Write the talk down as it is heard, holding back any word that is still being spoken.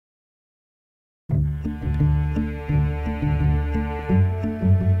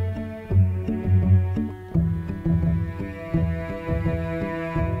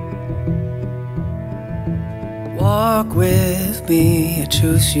walk with me, I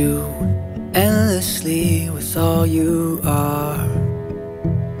choose you endlessly with all you are.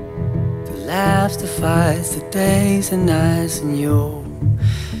 The laughs, the fights, the days and nights, and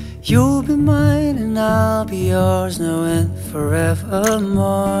you'll be mine and I'll be yours now and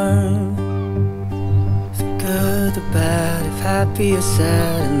forevermore. The good, the bad, if happy or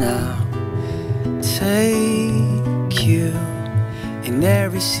sad, and I'll take you in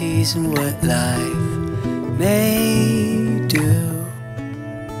every season what life may do.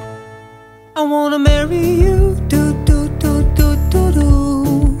 I wanna marry you, do do do do do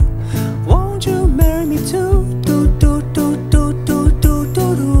do. Won't you marry me too, do do do do do do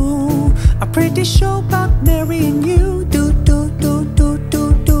do do. I'm pretty sure about marrying you, do do do do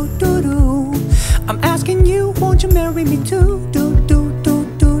do do do do. I'm asking you, won't you marry me too, do do do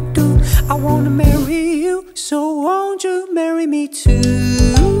do do. I wanna marry you, so won't you marry me too?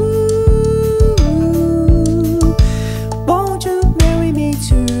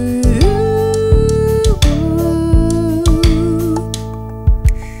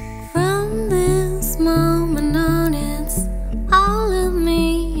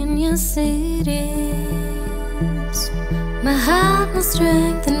 My heart, my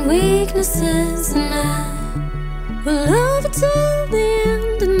strength and weaknesses, and I will love you till the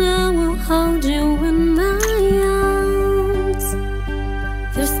end, and I will hold you in my arms.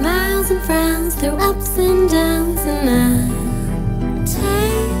 Through smiles and frowns, through ups and downs, and I'll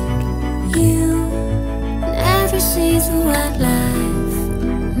take you in every season what life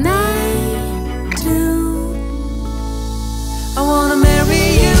may do. I wanna marry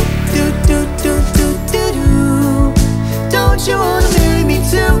you, do do do do do do. Don't you wanna marry me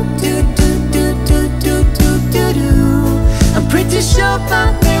too, do do do do do do do do. I'm pretty sure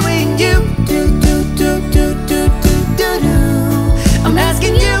about marrying you, do do do do do do do do. I'm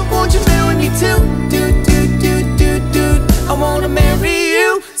asking you, won't you marry me too, do do do do do. I wanna marry you,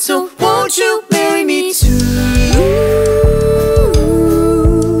 so won't you marry me too?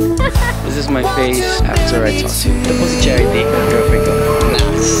 This is my face after I talk to you. That was a cherry pick. Perfect.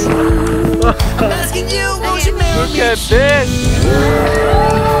 Nice. I'm asking you, won't you marry me? Look at this.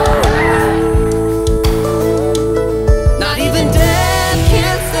 Not even death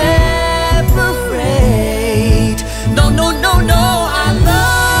can separate. No, no, no, no. Our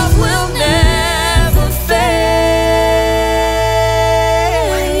love will never fade.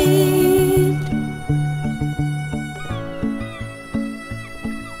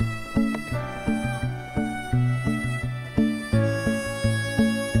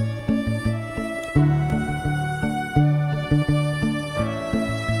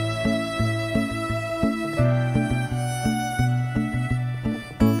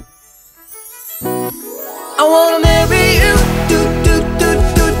 I wanna marry you, do do do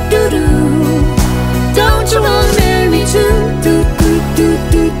do do do. Don't you wanna marry me too, do do do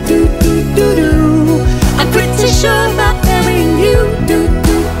do do do do do. I'm pretty sure about marrying you, do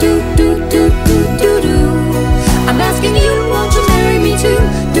do do do do do do do. I'm asking you, won't you marry me too,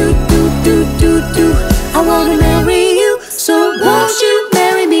 do do do do do. I wanna marry you, so won't you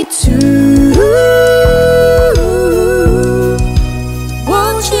marry me too?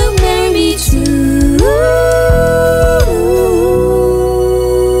 Won't you marry me too?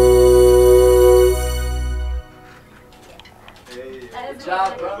 Good job,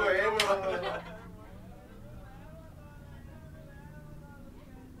 bro.